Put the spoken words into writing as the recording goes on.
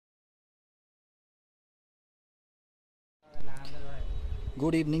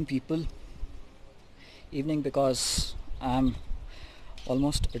Good evening, people. Evening because I'm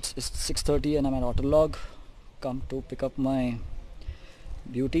almost it's 6:30 and I'm at Autologue. Come to pick up my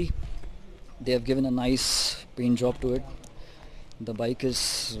beauty. They have given a nice paint job to it. The bike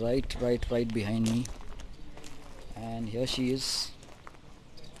is right behind me, and here she is.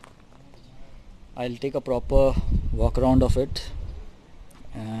 I'll take a proper walk around of it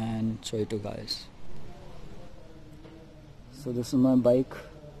and show it to you guys. So this is my bike,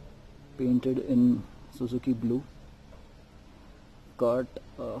 painted in Suzuki Blue. Got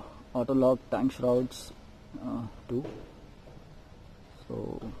Autologue Tank Shrouds too. So,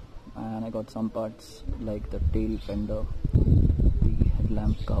 and I got some parts like the tail fender, the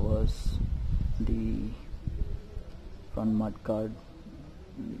headlamp covers, the front mudguard,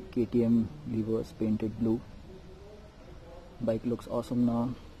 KTM levers painted blue. Bike looks awesome now.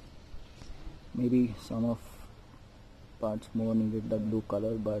 Maybe some of parts more needed that blue color,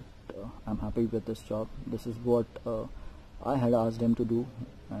 but I'm happy with this job. This is what I had asked them to do,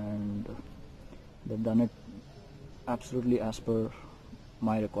 and they've done it absolutely as per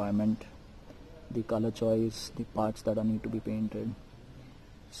my requirement. The color choice, the parts that need to be painted.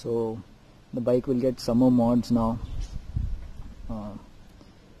 So the bike will get some more mods now.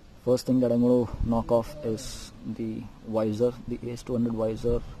 First thing that I'm going to knock off is the visor, the AS200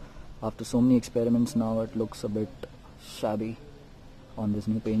 visor. After so many experiments now, it looks a bit shabby on this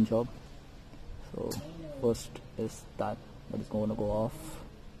new paint job. So first is that is going to go off,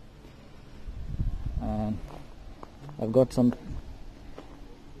 and I've got some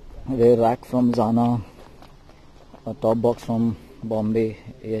rear rack from Zana, a top box from Bombay,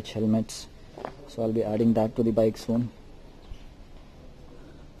 AH helmets, so I'll be adding that to the bike soon.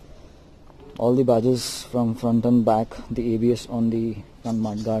 All the badges from front and back, the ABS on the front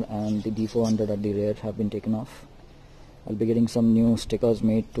mudguard and the D400 at the rear have been taken off. I'll be getting some new stickers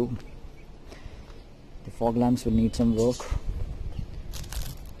made too. The fog lamps will need some work.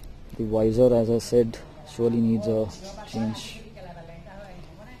 The visor, as I said, surely needs a change.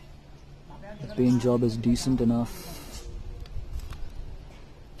 The paint job is decent enough.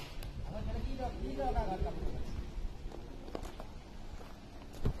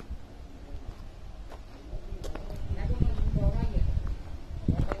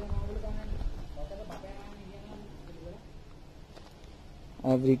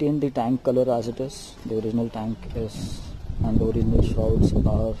 I've retained the tank color as it is. The original tank is, and the original shrouds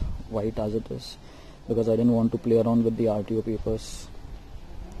are white as it is, because I didn't want to play around with the RTO papers.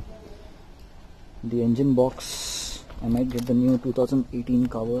 The engine box, I might get the new 2018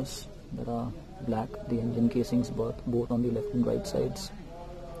 covers that are black. The engine casings both on the left and right sides.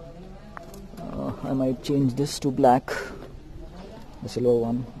 I might change this to black, the silver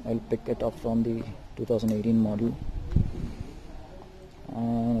one. I'll pick it up from the 2018 model.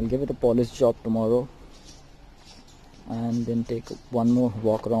 And I'll give it a polish job tomorrow, and then take one more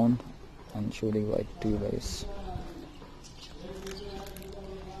walk around and show it to you guys.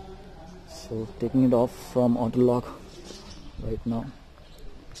 So taking it off from Autologue right now.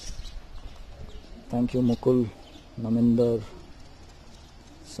 Thank you Mukul, Naminder,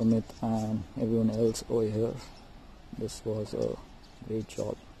 Sumit and everyone else over here. This was a great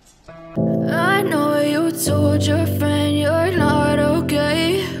job. I know you told your friend you're not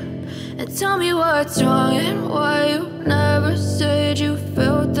okay, and tell me what's wrong and why you never said you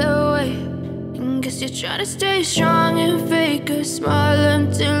felt that way. And guess you're trying to stay strong and fake a smile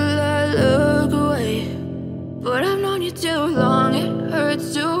until I look away. But I've known you too long, it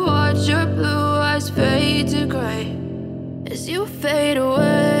hurts to watch your blue eyes fade to gray as you fade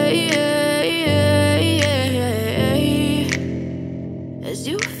away, as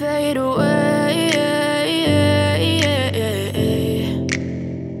you fade away.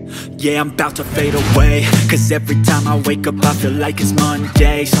 Yeah, I'm about to fade away, cause every time I wake up I feel like it's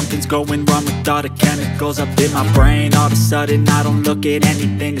Monday. Something's going wrong with all the chemicals up in my brain. All of a sudden I don't look at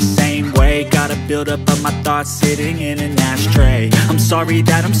anything the same way. Got a buildup of my thoughts sitting in an ashtray. I'm sorry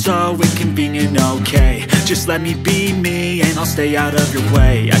that I'm so inconvenient, okay. Just let me be me and I'll stay out of your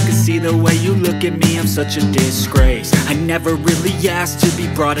way. I can see the way you look at me, I'm such a disgrace. I never really asked to be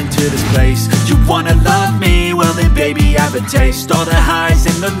brought into this place. You wanna love me? Well then baby I have a taste. All the highs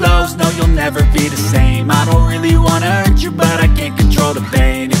and the lows, no you'll never be the same. I don't really wanna hurt you, but I can't control the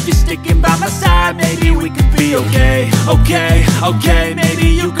pain. If you're sticking by my side, maybe we could be okay. Okay, maybe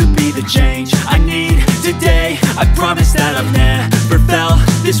you could be the change I need today. I promise that I've never felt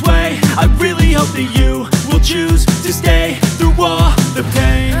this way. I really hope that you will choose to stay through all the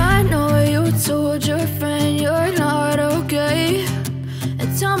pain. I know you told your friend you're not okay,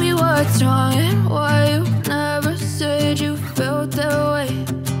 and tell me what's wrong and why you never said you felt that way.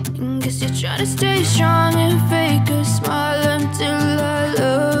 trying to stay strong and fake a smile until I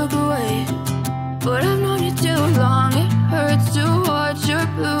look away. But I've known you too long, it hurts to watch your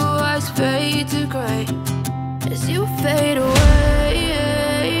blue eyes fade to grey as you fade away.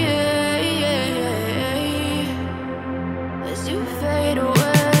 As you fade away.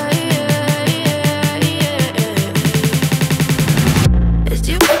 As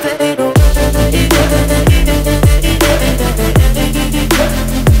you fade away.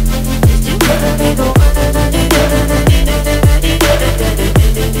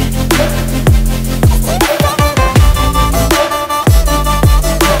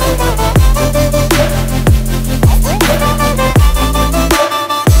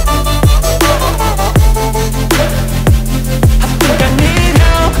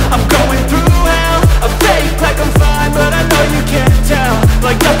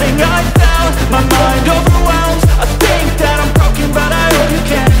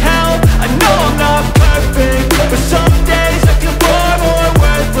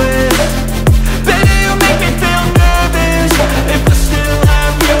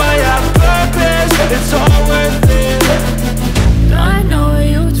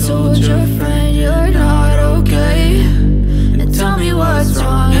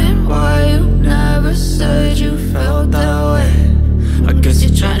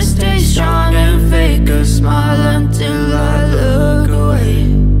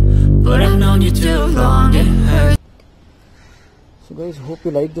 So guys, hope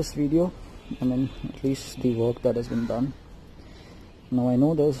you like this video. I mean, at least the work that has been done. Now I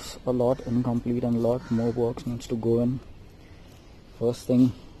know there's a lot incomplete and a lot more work needs to go in. First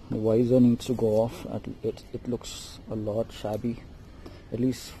thing, the visor needs to go off. It looks a lot shabby. At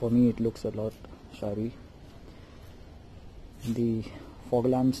least for me it looks a lot shabby. The fog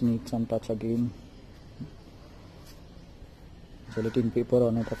lamps need some touch again. Gelatin paper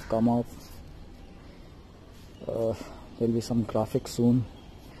on it has come off. There will be some graphics soon,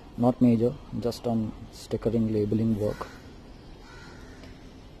 not major, just on stickering, labeling work.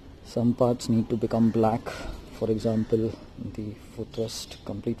 Some parts need to become black, for example the footrest,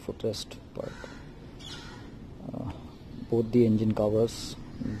 complete footrest part. Both the engine covers,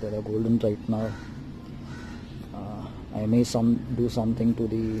 they are golden right now. I may do something to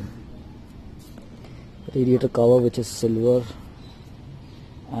the radiator cover, which is silver,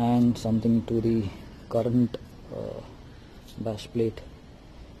 and something to the current bash plate.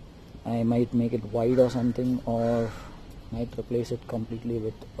 I might make it wide or something, or might replace it completely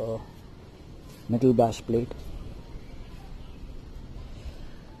with a metal bash plate.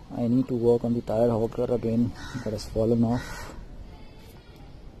 I need to work on the tire hopper again, that has fallen off.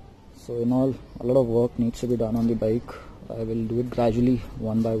 So in all, a lot of work needs to be done on the bike. I will do it gradually,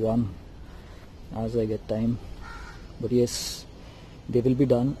 one by one, as I get time. But yes, they will be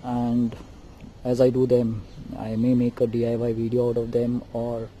done, and as I do them, I may make a DIY video out of them,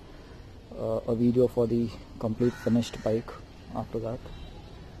 or a video for the complete finished bike after that,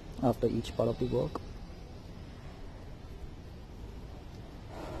 after each part of the work.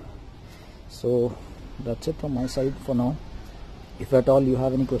 So that's it from my side for now. If at all you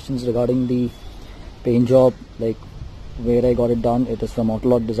have any questions regarding the paint job, like where I got it done, it is from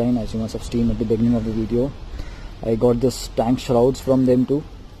Autologue Design, as you must have seen at the beginning of the video. I got this Tank Shrouds from them too.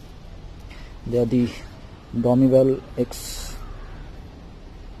 They are the Domivel X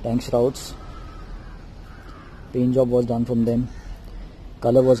Tank Shrouds. Paint job was done from them.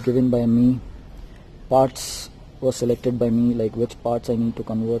 Color was given by me. Parts were selected by me, like which parts I need to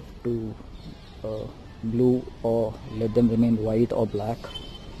convert to blue or let them remain white or black.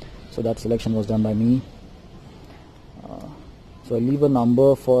 So that selection was done by me. So I leave a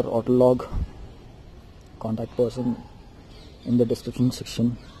number for Autologue contact person in the description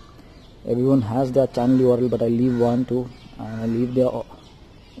section. Everyone has their channel URL, but I leave one too, and I leave their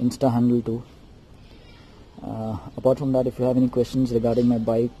Insta handle too. Apart from that, if you have any questions regarding my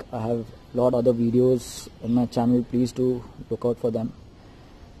bike, I have a lot of other videos in my channel. Please do look out for them.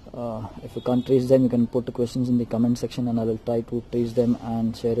 If you can't trace them, you can put the questions in the comment section, and I will try to trace them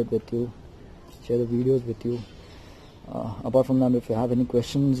and share it with you, share the videos with you. Apart from that, if you have any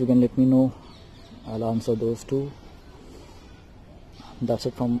questions, you can let me know. I'll answer those too. That's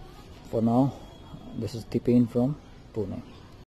it for now. This is the paint from Pune.